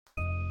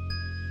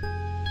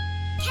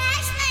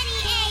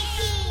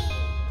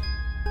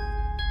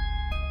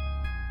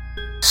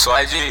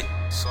Swag.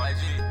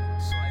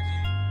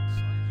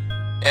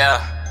 Yeah.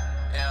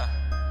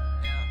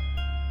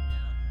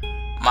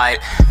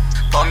 Mike,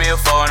 pull me a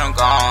phone, I'm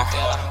gone.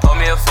 Pull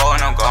me a phone,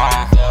 I'm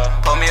gone.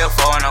 Pull me a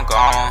phone, I'm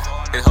gone.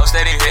 This hoe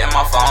steady hitting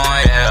my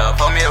phone, yeah.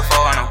 Pull me a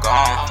phone, I'm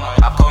gone.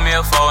 I pull me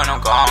a phone,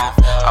 I'm gone.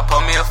 I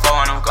pull me a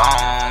phone, I'm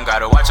gone.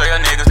 Gotta watch all your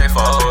niggas, they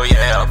fold,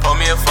 yeah. Pull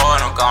me a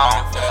phone, I'm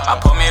gone.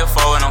 I pull me a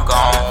phone, I'm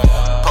gone.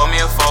 Pull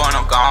me a phone,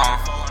 I'm gone.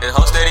 This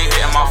hoe steady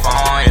hitting my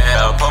phone,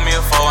 yeah. Pull me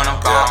a phone,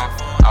 I'm gone.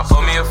 I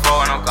pull me a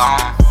phone, I'm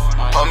gone.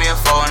 Pull me a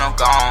phone, I'm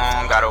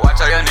gone. Gotta watch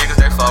all your niggas,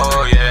 they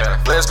fold,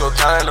 yeah. Let's go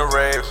down in the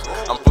rave.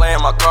 I'm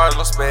playing my cards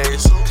on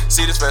space.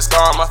 See this red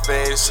scar on my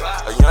face.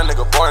 A young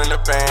nigga born in the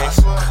pain.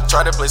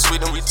 Try to play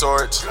sweet and we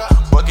torch.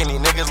 Bucking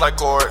these niggas like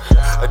court.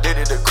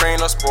 Addicted to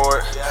green on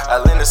sport. I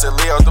landed to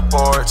Lee off the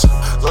porch.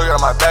 Lawyer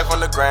on my back on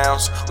the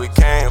grounds. We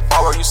can't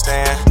fall where you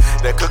stand.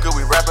 That cookie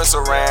we rapping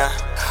saran.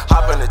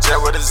 Hop in the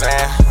jet with a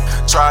Zan.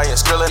 Try and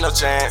skrill no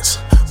chance.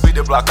 Beat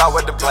the block out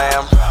with the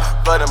blam.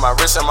 Blood in my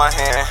wrist and my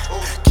hand.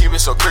 Keep it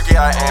so cricky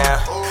I am.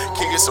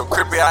 Keep it so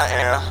crippy I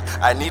am.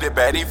 I need a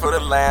baddie for the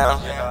lamb.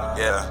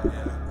 Yeah.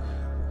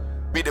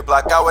 Beat the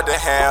block out with the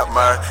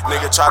hammer.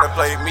 Nigga try to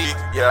play me.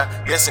 Yeah.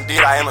 Yes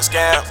indeed I am a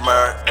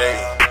scammer. Hey.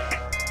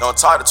 Don't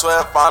talk to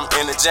 12, I'm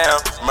in the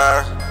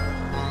jammer.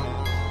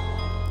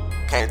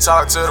 Can't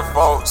talk to the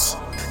folks.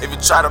 If you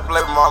try to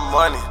play with my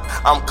money,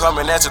 I'm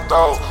coming at your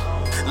throat.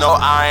 No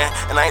iron,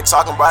 and I ain't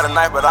talking about a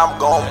knife, but I'm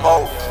gon'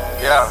 both.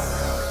 Yeah.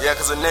 Yeah,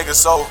 cause a nigga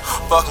so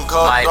fucking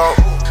cold.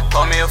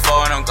 Pull me a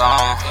phone, I'm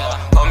gone.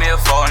 Pull me a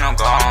phone, I'm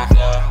gone.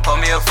 Pull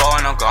me a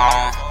phone, I'm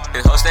gone.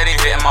 This hoe steady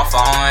hitting my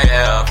phone,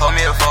 yeah. Pull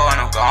me a phone,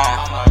 I'm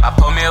gone. I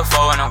pull me a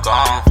phone, I'm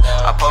gone.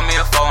 I pull me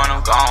a phone, I'm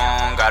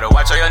gone. Gotta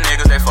watch all your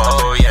niggas, they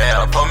fold,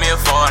 yeah. Pull me a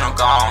phone, I'm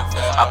gone.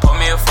 I pull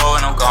me a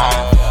phone, I'm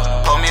gone.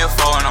 Pull me a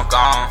phone, I'm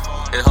gone.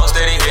 This hoe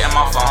steady hitting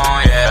my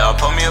phone, yeah.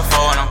 Pull me a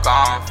phone, I'm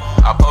gone.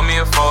 I pull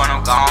me a phone,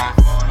 I'm gone.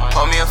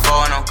 Pull me a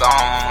phone, I'm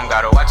gone.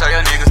 Gotta watch all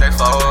your niggas, they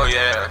fold,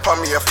 yeah. Pull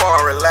me a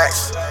phone,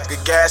 relax.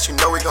 Good gas, you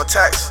know we gon'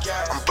 tax.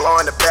 I'm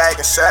blowing the bag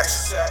in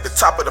sacks. The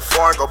top of the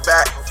foreign go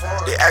back.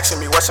 They asking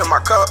me what's in my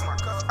cup.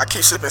 I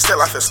keep sipping,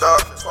 still I feel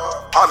stuck.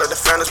 All of the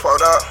fenders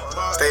pulled up.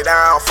 Stay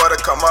down for the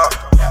come up.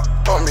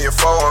 Pull me a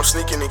foe, I'm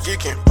sneaking and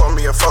geeking. Pull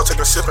me a foe, take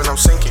a sip and I'm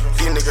sinking.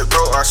 These niggas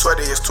broke, I swear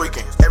they is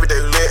tweaking. Every day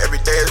lit, every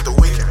day is the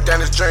weekend. Then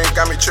this drink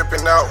got me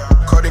tripping out.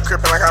 Cody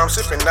crippin' like how I'm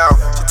sipping out.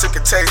 She took a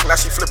taste, now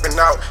she flipping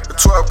out. The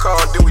 12 come,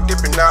 then we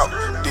dipping out.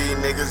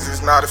 These niggas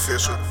is not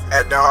official.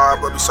 Acting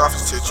hard, but be soft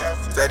as tissue.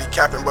 Steady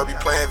capping, but be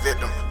playing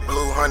victim.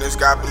 Blue hunters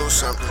got blue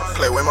something.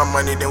 Play with my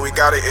money, then we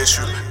got an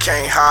issue.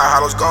 Can't hide,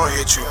 hollows gon'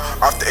 hit you.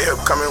 Off the hip,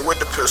 coming with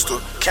the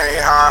pistol. Can't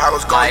hide,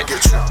 hollows gon'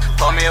 get you.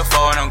 Pull me a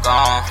phone, I'm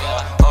gone.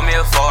 Pull me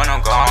a phone,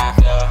 I'm gone.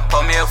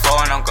 Pull me a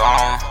phone, I'm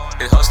gone.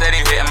 This hoe steady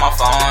hitting my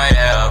phone,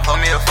 yeah.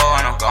 Pull me a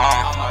phone, I'm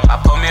gone. I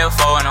pull me a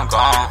phone, I'm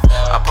gone.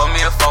 I pull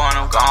me a phone,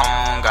 I'm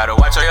gone. Gotta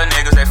watch all your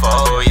niggas, they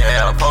fold,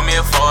 yeah. Pull me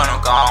a phone,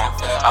 I'm gone.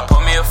 I pull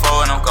me a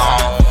phone, I'm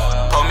gone.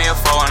 Pull me a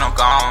phone, I'm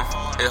gone.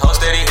 This hoe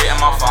steady hitting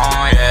my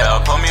phone,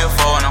 yeah. Pull me a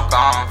phone, I'm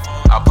gone.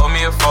 I pull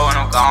me a phone,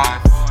 I'm gone.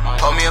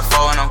 Pull me a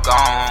phone, I'm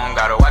gone.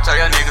 Gotta watch all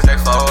your niggas, they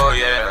fold,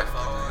 yeah.